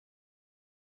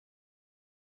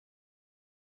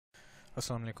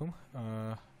Assalamu alaikum.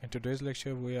 In today's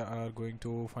lecture we are going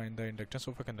to find the inductance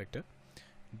of a conductor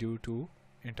due to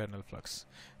internal flux.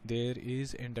 There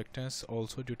is inductance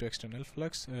also due to external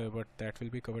flux, but that will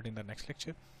be covered in the next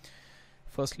lecture.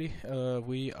 Firstly,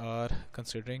 we are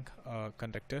considering a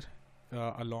conductor,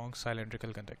 a long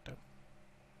cylindrical conductor.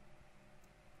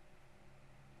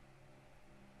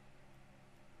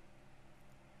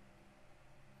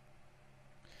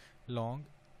 Long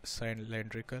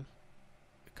cylindrical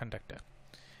conductor,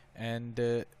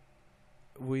 and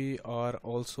we are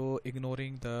also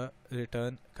ignoring the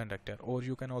return conductor, or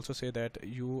you can also say that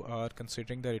you are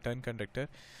considering the return conductor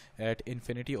at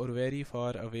infinity or very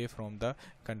far away from the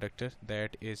conductor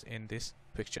that is in this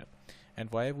picture. And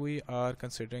why we are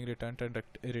considering return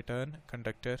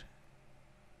conductor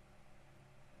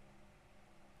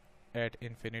at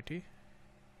infinity?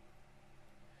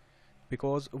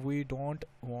 Because we don't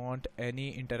want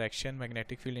any interaction,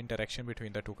 magnetic field interaction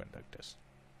between the two conductors.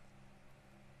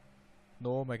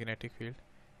 No magnetic field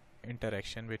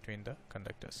interaction between the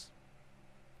conductors.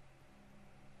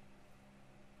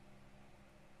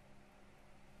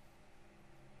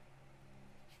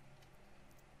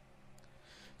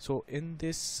 So in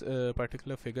this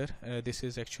particular figure, this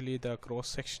is actually the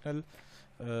cross-sectional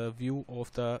view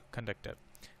of the conductor.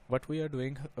 What we are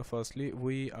doing, firstly,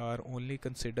 we are only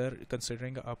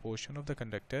considering a portion of the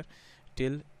conductor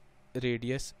till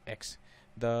radius x.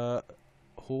 The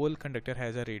whole conductor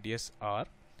has a radius r,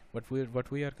 but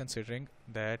what we are considering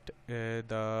that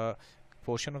the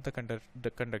portion of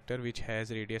the conductor which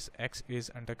has radius x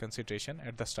is under consideration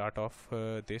at the start of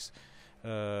this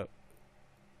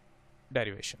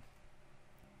derivation.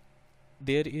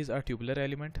 There is a tubular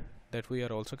element that we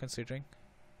are also considering,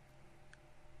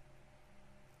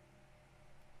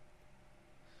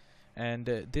 and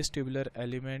this tubular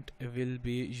element will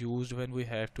be used when we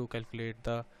have to calculate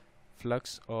the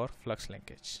flux or flux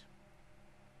linkage.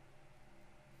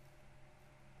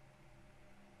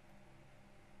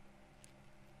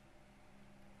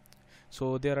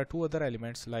 So there are two other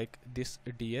elements like this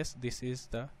ds. This is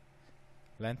the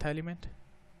length element,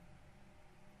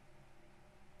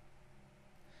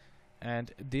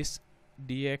 and this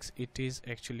dx, it is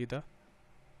actually the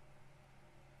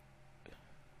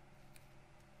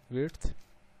width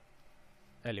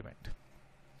element,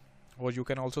 or you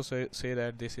can also say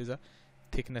that this is a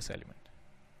thickness element.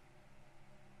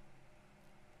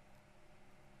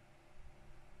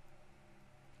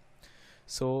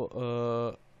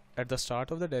 So at the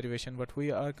start of the derivation, what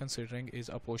we are considering is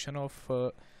a portion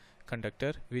of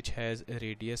conductor which has a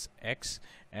radius x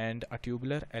and a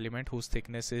tubular element whose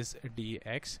thickness is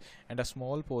dx, and a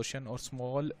small portion or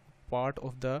small part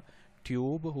of the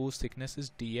tube whose thickness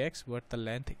is dx but the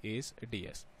length is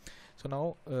ds. So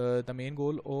now the main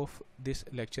goal of this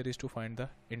lecture is to find the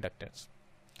inductance,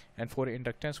 and for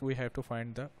inductance we have to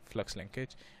find the flux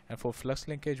linkage, and for flux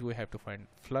linkage we have to find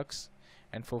flux,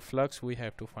 and for flux we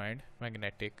have to find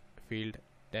magnetic field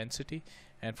density,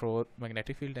 and for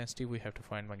magnetic field density we have to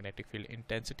find magnetic field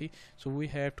intensity. So we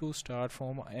have to start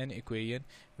from an equation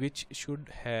which should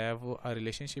have a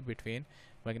relationship between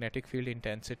magnetic field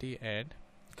intensity and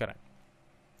current,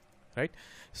 right?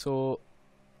 So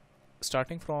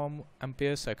starting from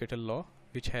Ampere's circuital law,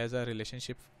 which has a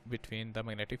relationship between the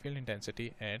magnetic field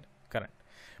intensity and current.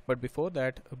 But before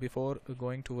that, before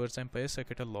going towards Ampere's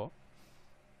circuital law,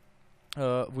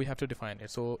 we have to define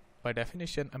it. So by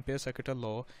definition, Ampere's circuital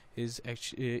law is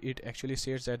actually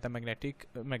states that the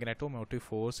magnetomotive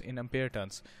force in ampere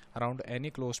turns around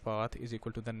any closed path is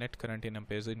equal to the net current in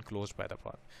amperes enclosed by the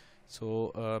path.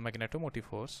 So magnetomotive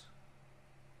force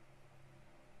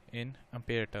in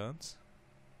ampere turns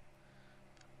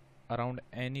around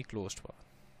any closed path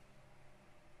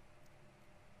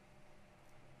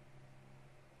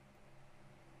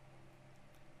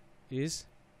is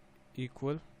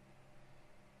equal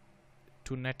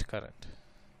to net current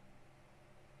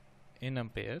in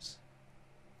amperes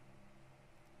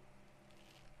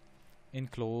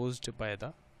enclosed by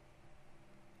the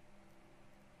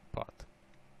path.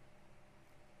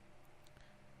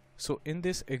 So in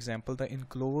this example, the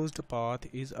enclosed path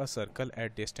is a circle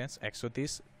at distance x. So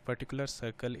this particular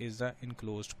circle is the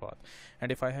enclosed path,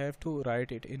 and if I have to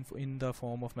write it in the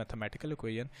form of mathematical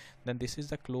equation, then this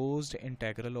is the closed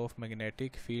integral of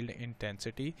magnetic field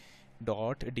intensity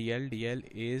dot dl. Dl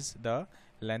is the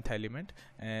length element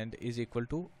and is equal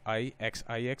to Ix.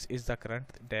 Ix is the current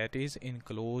that is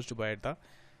enclosed by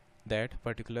that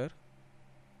particular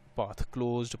path,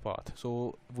 closed path.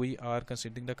 So we are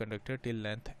considering the conductor till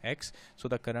length x, so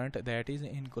the current that is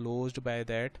enclosed by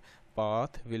that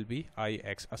path will be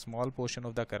Ix, a small portion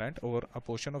of the current, or a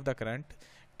portion of the current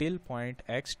till point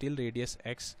x, till radius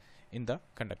x in the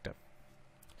conductor.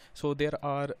 So there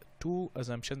are two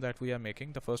assumptions that we are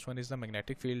making. The first one is the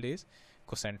magnetic field is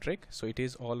concentric, so it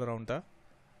is all around the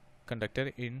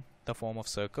conductor in the form of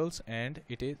circles, and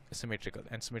it is symmetrical,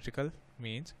 and symmetrical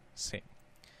means same.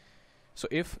 So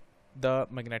if the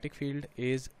magnetic field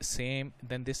is same,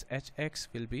 then this Hx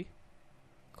will be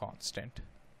constant,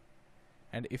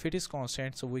 and if it is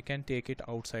constant, so we can take it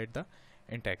outside the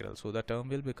integral. So the term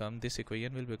will become, this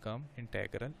equation will become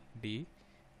integral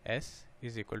ds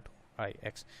is equal to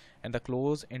Ix, and the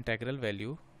closed integral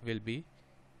value will be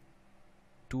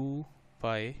 2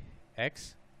 pi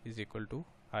x is equal to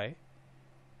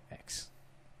Ix,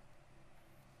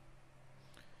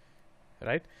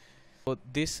 right? So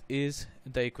this is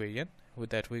the equation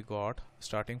that we got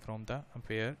starting from the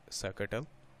Ampere circuital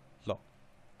law.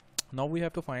 Now we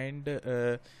have to find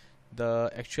the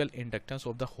actual inductance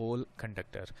of the whole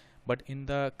conductor. But in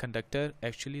the conductor,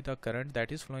 actually the current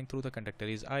that is flowing through the conductor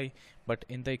is I, but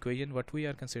in the equation what we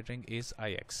are considering is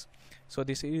Ix. So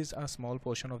this is a small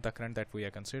portion of the current that we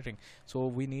are considering. So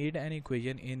we need an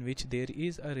equation in which there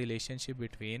is a relationship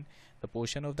between the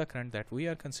portion of the current that we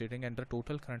are considering and the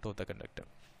total current of the conductor.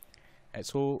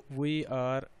 So we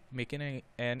are making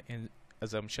an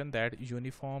assumption that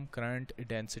uniform current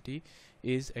density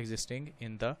is existing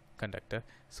in the conductor.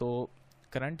 So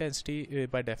current density,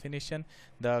 by definition,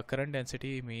 the current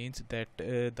density means that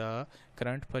the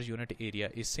current per unit area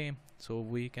is same. So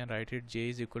we can write it J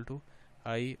is equal to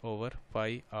I over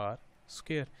pi r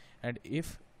square. And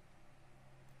if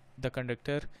the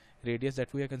conductor radius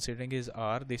that we are considering is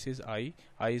r, this is I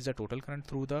is the total current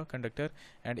through the conductor,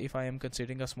 and if I am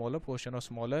considering a smaller portion or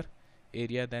smaller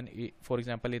area, then for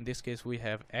example in this case we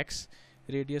have x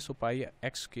radius, so pi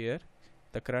x square,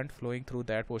 the current flowing through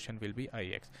that portion will be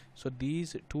Ix. So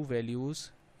these two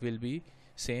values will be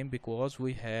same because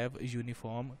we have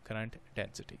uniform current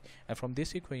density, and from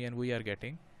this equation we are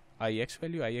getting Ix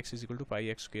value. Ix is equal to pi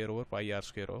x square over pi r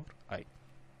square over I.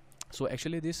 So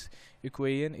actually this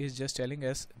equation is just telling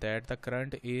us that the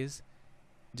current is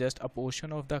just a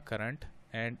portion of the current,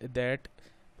 and that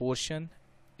portion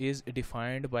is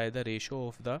defined by the ratio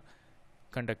of the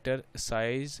conductor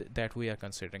size that we are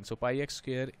considering. So pi x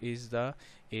square is the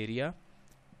area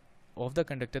of the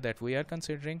conductor that we are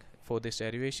considering for this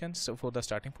derivation, so for the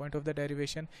starting point of the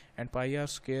derivation, and pi r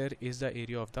square is the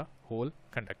area of the whole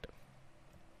conductor.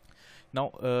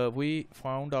 Now we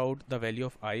found out the value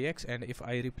of Ix, and if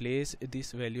I replace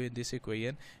this value in this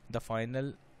equation, the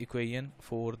final equation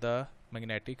for the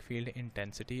magnetic field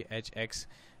intensity Hx,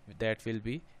 that will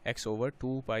be x over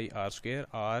 2 pi r square.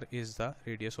 R is the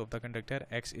radius of the conductor,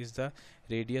 x is the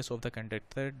radius of the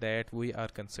conductor that we are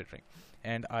considering,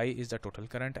 and I is the total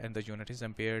current, and the unit is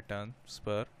ampere turns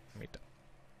per meter,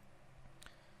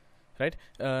 right?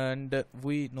 And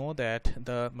we know that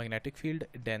the magnetic field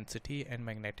density and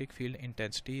magnetic field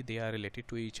intensity, they are related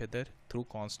to each other through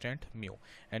constant mu,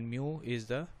 and mu is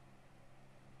the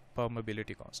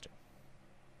permeability constant.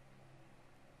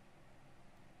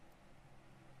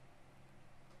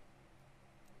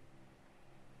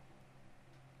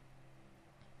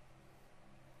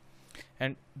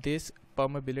 And this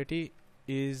permeability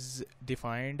is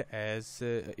defined as,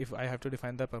 if I have to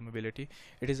define the permeability,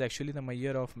 it is actually the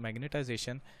measure of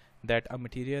magnetization that a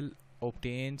material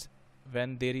obtains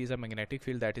when there is a magnetic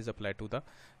field that is applied to the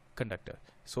conductor.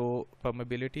 So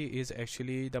permeability is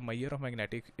actually the measure of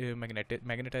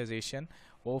magnetization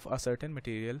of a certain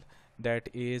material that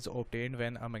is obtained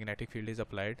when a magnetic field is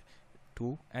applied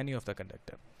to any of the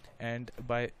conductor. And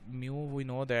by mu, we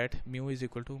know that mu is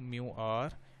equal to mu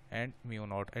r and mu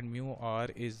naught, and mu r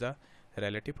is the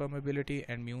relative permeability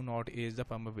and mu naught is the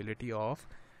permeability of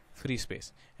free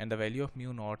space, and the value of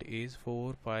mu naught is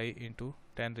 4 pi into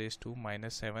 10 raised to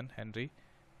minus 7 Henry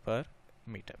per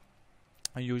meter,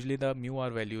 and usually the mu r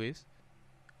value is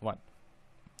 1.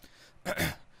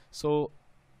 So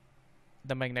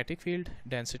the magnetic field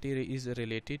density is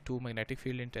related to magnetic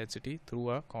field intensity through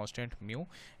a constant mu,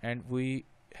 and we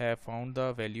have found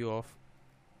the value of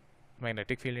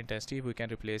magnetic field intensity. We can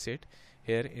replace it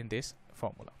here in this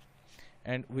formula,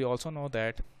 and we also know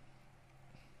that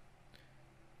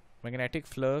magnetic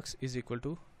flux is equal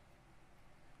to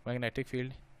magnetic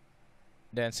field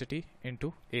density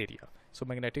into area. So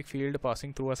magnetic field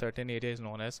passing through a certain area is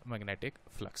known as magnetic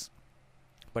flux,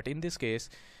 but in this case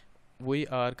we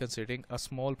are considering a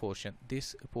small portion,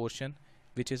 this portion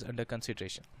which is under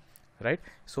consideration, right?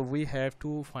 So we have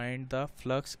to find the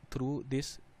flux through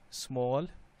this small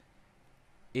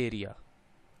area,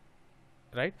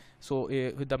 right? So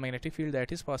with the magnetic field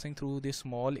that is passing through this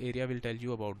small area will tell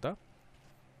you about the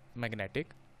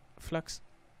magnetic flux.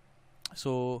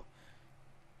 So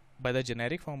by the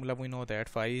generic formula we know that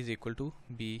phi is equal to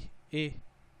BA,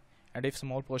 and if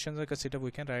small portions are considered,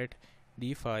 we can write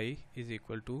d phi is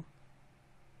equal to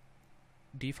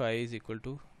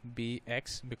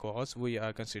Bx, because we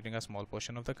are considering a small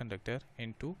portion of the conductor,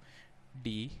 into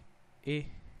dA,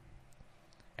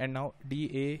 and now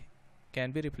dA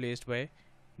can be replaced by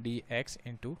dx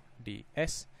into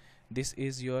ds. This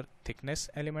is your thickness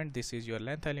element, this is your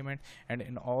length element, and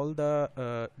in all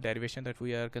the derivation that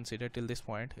we are considered till this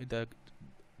point, the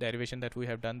derivation that we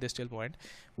have done this till point,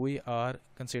 we are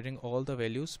considering all the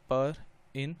values per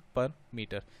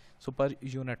meter, so per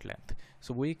unit length.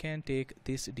 So we can take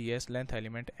this ds length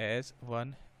element as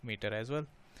 1 meter as well.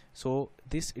 So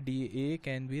this dA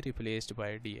can be replaced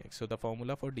by dx. So the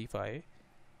formula for d phi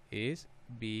is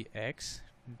bx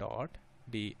dot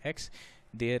dx.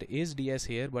 There is ds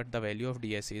here, but the value of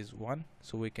ds is 1,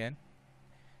 so we can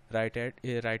write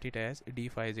it as d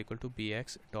phi is equal to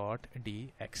bx dot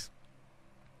dx,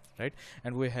 right?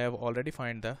 And we have already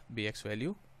find the bx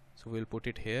value, so we'll put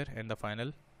it here, and the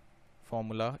final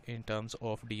formula in terms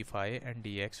of d phi and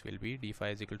dx will be d phi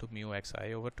is equal to mu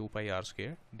xi over 2 pi r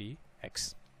square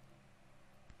dx.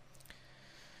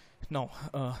 Now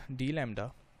d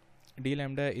lambda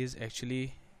is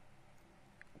actually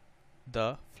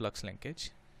the flux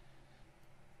linkage,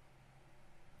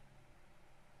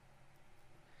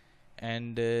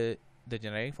 and the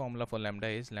generic formula for lambda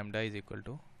is equal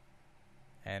to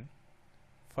n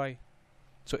phi.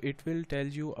 So it will tell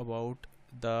you about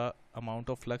the amount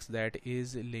of flux that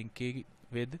is linking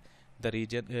with the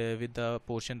region, with the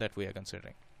portion that we are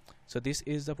considering. So this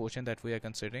is the portion that we are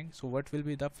considering. So what will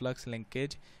be the flux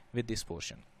linkage with this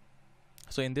portion?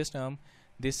 So in this term,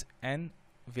 this n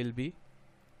will be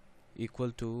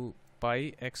equal to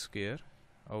pi x square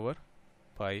over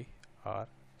pi r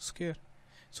square.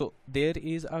 So there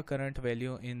is a current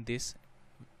value in this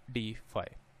d phi,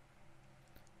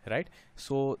 right?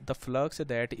 So the flux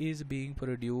that is being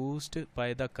produced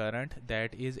by the current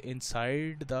that is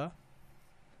inside the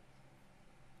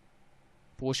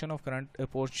portion of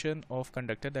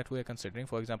conductor that we are considering.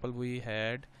 For example, we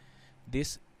had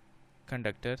this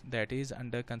conductor that is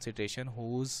under consideration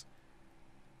whose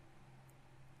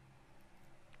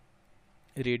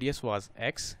radius was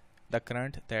x. The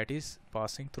current that is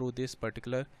passing through this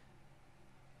particular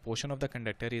portion of the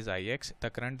conductor is Ix. The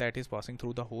current that is passing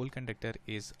through the whole conductor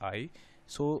is I.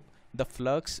 So the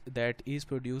flux that is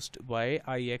produced by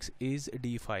Ix is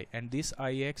d phi, and this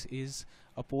Ix is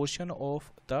a portion of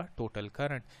the total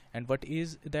current. And what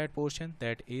is that portion?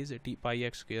 That is t pi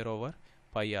x square over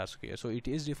pi r square. So it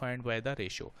is defined by the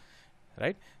ratio,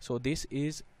 right? So this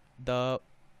is the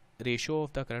ratio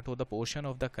of the current, or the portion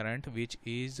of the current which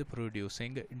is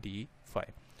producing d phi.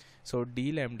 So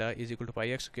d lambda is equal to pi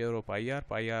x square over pi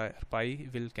r. Pi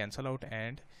will cancel out,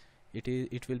 and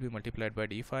it will be multiplied by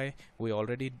d phi. We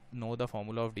already know the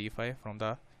formula of d phi from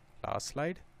the last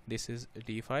slide. This is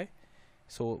d phi,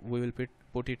 so we will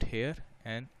put it here,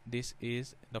 and this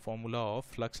is the formula of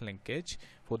flux linkage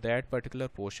for that particular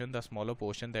portion, the smaller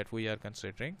portion that we are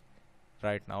considering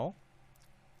right now.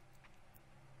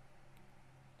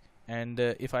 And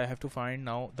if I have to find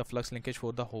now the flux linkage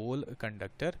for the whole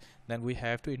conductor, then we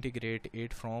have to integrate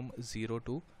it from 0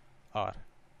 to r.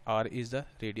 R is the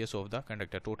radius of the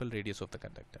conductor, total radius of the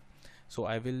conductor. So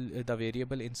I will the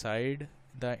variable inside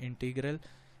the integral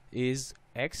is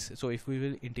x. So if we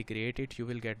will integrate it, you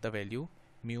will get the value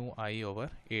mu I over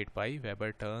 8 pi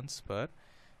Weber turns per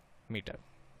meter,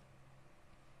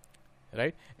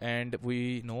 right? And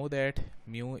we know that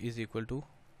mu is equal to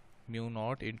mu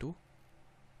naught into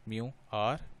mu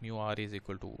r. Mu r is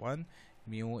equal to 1.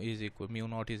 Mu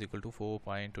naught is equal to 4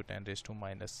 pi into 10 raised to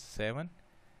minus 7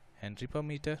 Henry per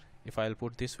meter. If I'll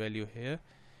put this value here,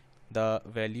 the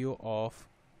value of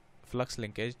flux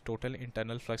linkage, total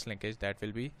internal flux linkage, that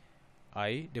will be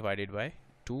I divided by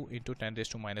 2 into 10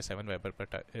 raised to minus 7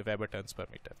 Weber turns per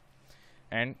meter.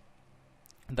 And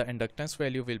the inductance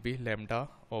value will be lambda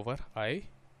over I.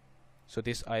 So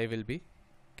this I will be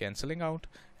cancelling out,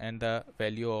 and the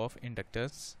value of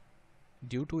inductance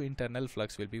due to internal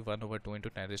flux will be 1 over 2 into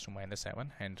 10 raised to minus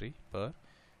 7 Henry per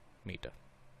meter.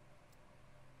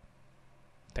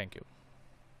 Thank you.